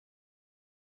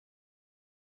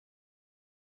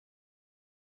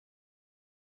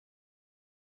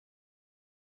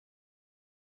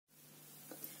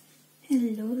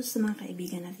Hello sa mga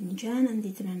kaibigan natin dyan.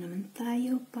 Andito na naman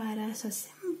tayo para sa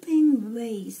simpleng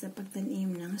ways sa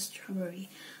pagtanim ng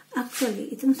strawberry. Actually,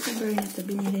 itong strawberry na ito,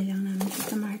 binili lang namin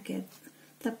sa market.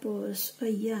 Tapos,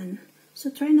 ayan.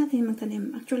 So, try natin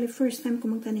magtanim. Actually, first time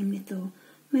ko magtanim nito.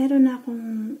 Mayroon na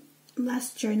akong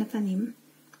last year na tanim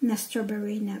na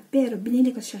strawberry na, pero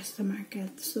binili ko siya sa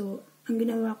market. So, ang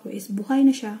ginawa ko is, buhay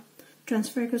na siya.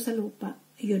 Transfer ko sa lupa.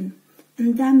 Ayun.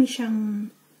 Ang dami siyang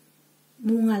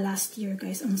bunga last year,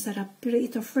 guys. Ang sarap. Pero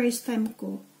ito, first time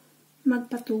ko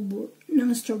magpatubo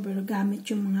ng strawberry gamit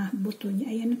yung mga buto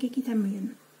niya. Ayan, nakikita mo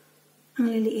yun.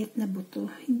 Ang liliit na buto.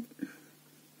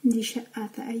 Hindi siya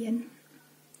ata. Ayan.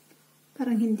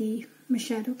 Parang hindi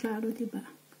masyado klaro, diba?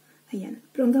 Ayan.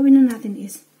 Pero ang gawin na natin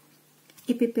is,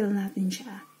 ipipil natin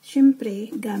siya.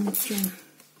 Siyempre, gamit yung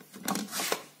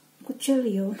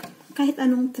kutsilyo. Kahit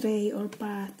anong tray or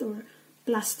pot or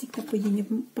plastic na pwede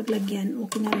nyo paglagyan,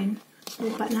 okay na rin.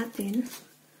 Lupa natin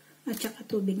at saka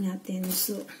tubig natin.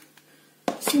 So,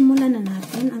 simulan na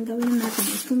natin. Ang gawin natin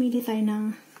is pumili tayo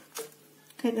ng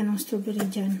kahit anong strawberry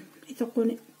dyan. Ito ko,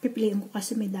 pipiliin ko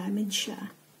kasi may damage siya.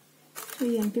 So,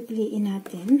 yan, pipiliin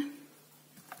natin.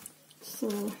 So,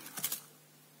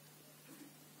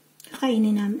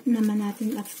 kakainin naman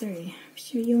natin after eh.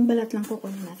 So, yung balat lang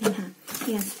kukunin natin ha.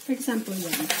 Yan, for example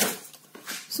yan.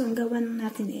 So, ang gawin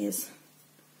natin is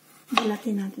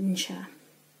balatin natin siya.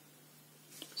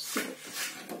 So,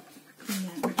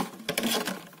 ayan.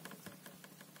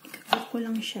 Ikakat ko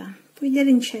lang siya. Pwede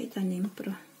rin siya itanim,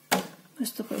 pero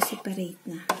gusto ko i-separate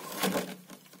na.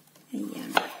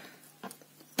 Ayan.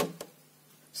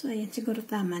 So, ayan. Siguro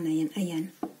tama na yan.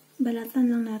 Ayan. Balatan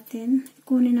lang natin.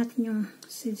 Kunin natin yung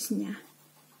seeds niya.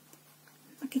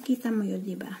 Makikita mo yun,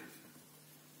 diba?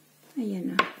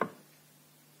 Ayan o.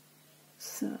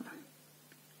 So,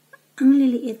 ang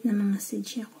liliit na mga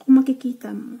seeds niya. Kung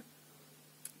makikita mo,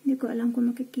 hindi ko alam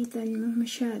kung makikita niyo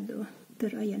masyado.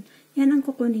 Pero ayan. Yan ang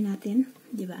kukunin natin.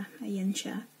 Diba? Ayan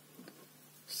siya.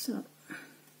 So,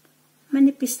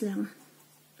 manipis lang.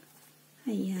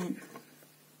 Ayan.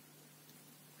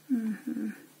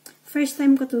 First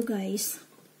time ko to, guys.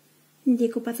 Hindi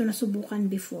ko pa to nasubukan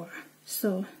before.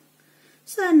 So,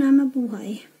 sana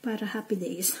mabuhay para happy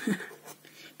days.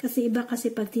 Kasi iba kasi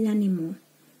pag tinanim mo,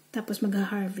 tapos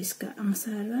mag-harvest ka, ang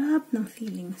sarap ng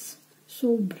feelings.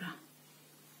 Sobra.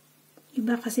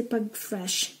 Iba kasi pag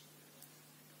fresh.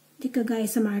 Di ka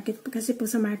guys sa market. Kasi pag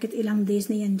sa market, ilang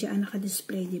days na yan dyan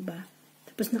naka-display, diba?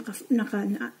 Tapos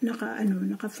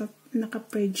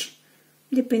naka-fridge.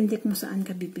 Depende kung saan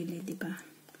ka bibili, diba?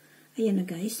 Ayan na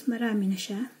guys. Marami na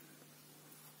siya.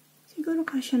 Siguro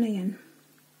kasya na yan.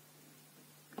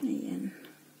 Ayan.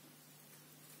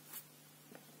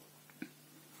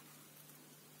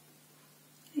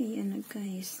 Ayan na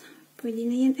guys. Pwede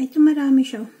na yan. Ay, ito marami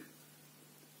siya.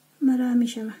 Marami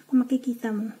siya. Kung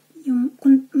makikita mo, yung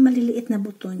maliliit na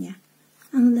buto niya.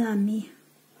 Ang dami.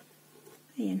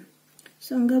 Ayan.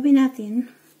 So, ang gawin natin,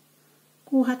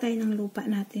 kuha tayo ng lupa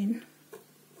natin.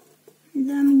 Ang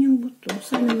dami niyang buto.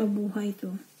 Sana mabuhay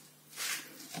ito.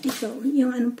 Ito,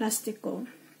 yung anong plastic ko,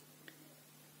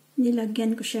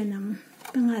 nilagyan ko siya ng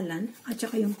pangalan at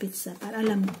saka yung pizza para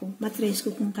alam ko, matrace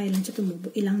ko kung kailan siya tumubo.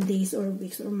 Ilang days or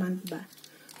weeks or month ba.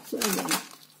 So,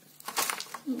 ayan.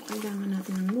 Kailangan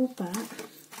natin ng lupa.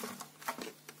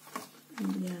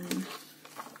 Ayan.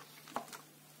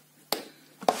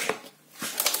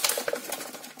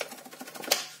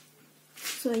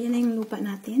 So, ayan na yung lupa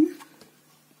natin.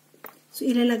 So,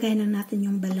 ilalagay na natin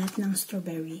yung balat ng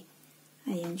strawberry.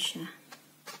 Ayan siya.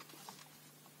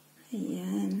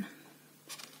 Ayan.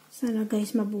 Sana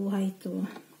guys mabuhay ito.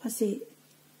 Kasi,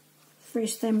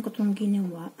 first time ko itong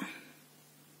ginawa.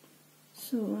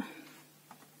 So,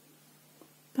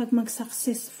 pag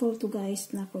mag-successful to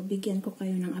guys, nako, bigyan ko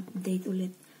kayo ng update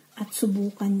ulit at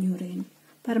subukan nyo rin.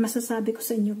 Para masasabi ko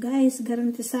sa inyo, guys,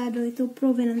 garantisado ito,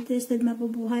 proven and tested,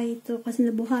 mabubuhay ito kasi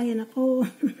nabuhayan ako.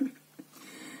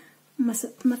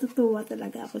 Matutuwa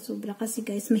talaga ako sobra kasi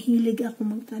guys, mahilig ako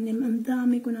magtanim. Ang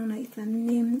dami ko nang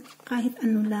naitanim, kahit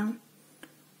ano lang.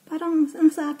 Parang, ang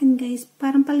sa akin guys,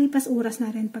 parang palipas oras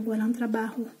na rin pag walang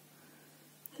trabaho.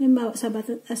 Halimbawa,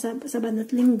 Sabado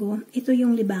at Linggo, ito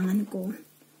yung libangan ko.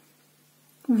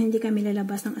 Kung hindi kami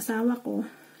lalabas ng asawa ko,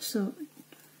 so,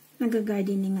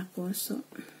 nag-gardening ako. So,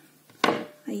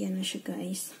 ayan na siya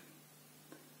guys.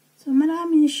 So,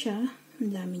 marami na siya.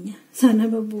 Ang dami niya. Sana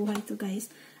mabuhay to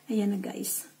guys. Ayan na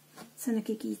guys. Sa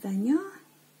nakikita nyo.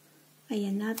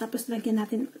 Ayan na. Tapos, lagyan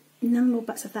natin ng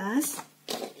lupa sa taas.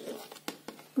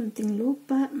 Kunting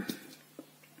lupa.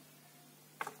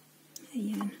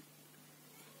 Ayan.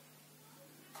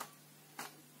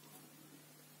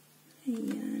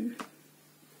 Ayan.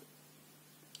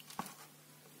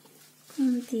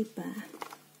 konti pa.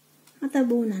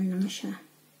 Matabunan lang siya.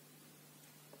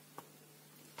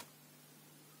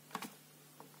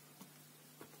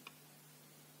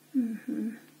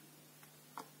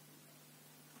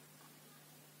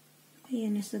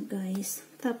 Ayan na siya guys.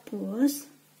 Tapos,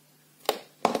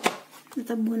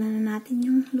 natabunan na natin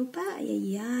yung lupa.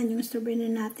 Ayan, yung strawberry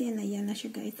na natin. Ayan na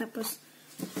siya guys. Tapos,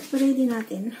 ready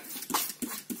natin.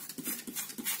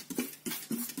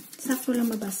 Sakto lang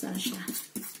mabasa siya.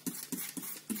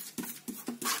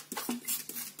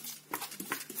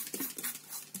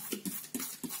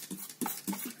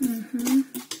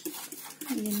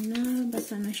 Ayan na,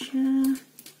 basa na siya.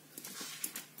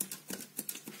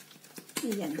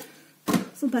 Ayan.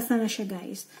 So, basa na siya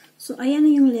guys. So, ayan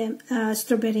na yung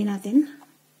strawberry natin.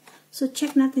 So,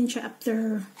 check natin siya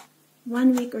after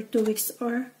 1 week or 2 weeks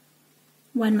or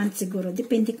 1 month siguro.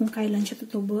 Depende kung kailan siya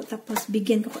tutubo. Tapos,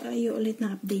 bigyan ko kayo ulit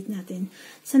ng update natin.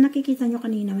 Sa nakikita nyo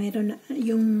kanina, mayroon na,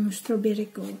 yung strawberry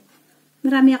ko.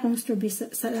 Marami akong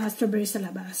strawberry sa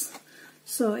labas.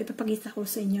 So, ipapakita ko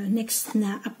sa inyo next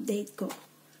na update ko.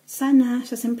 Sana,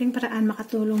 sa simpleng paraan,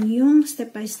 makatulong yung step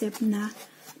by step na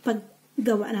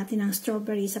paggawa natin ng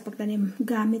strawberry sa pagtanim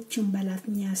gamit yung balat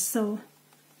niya. So,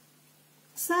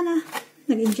 sana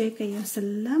nag-enjoy kayo.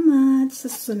 Salamat sa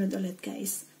susunod ulit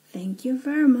guys. Thank you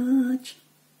very much.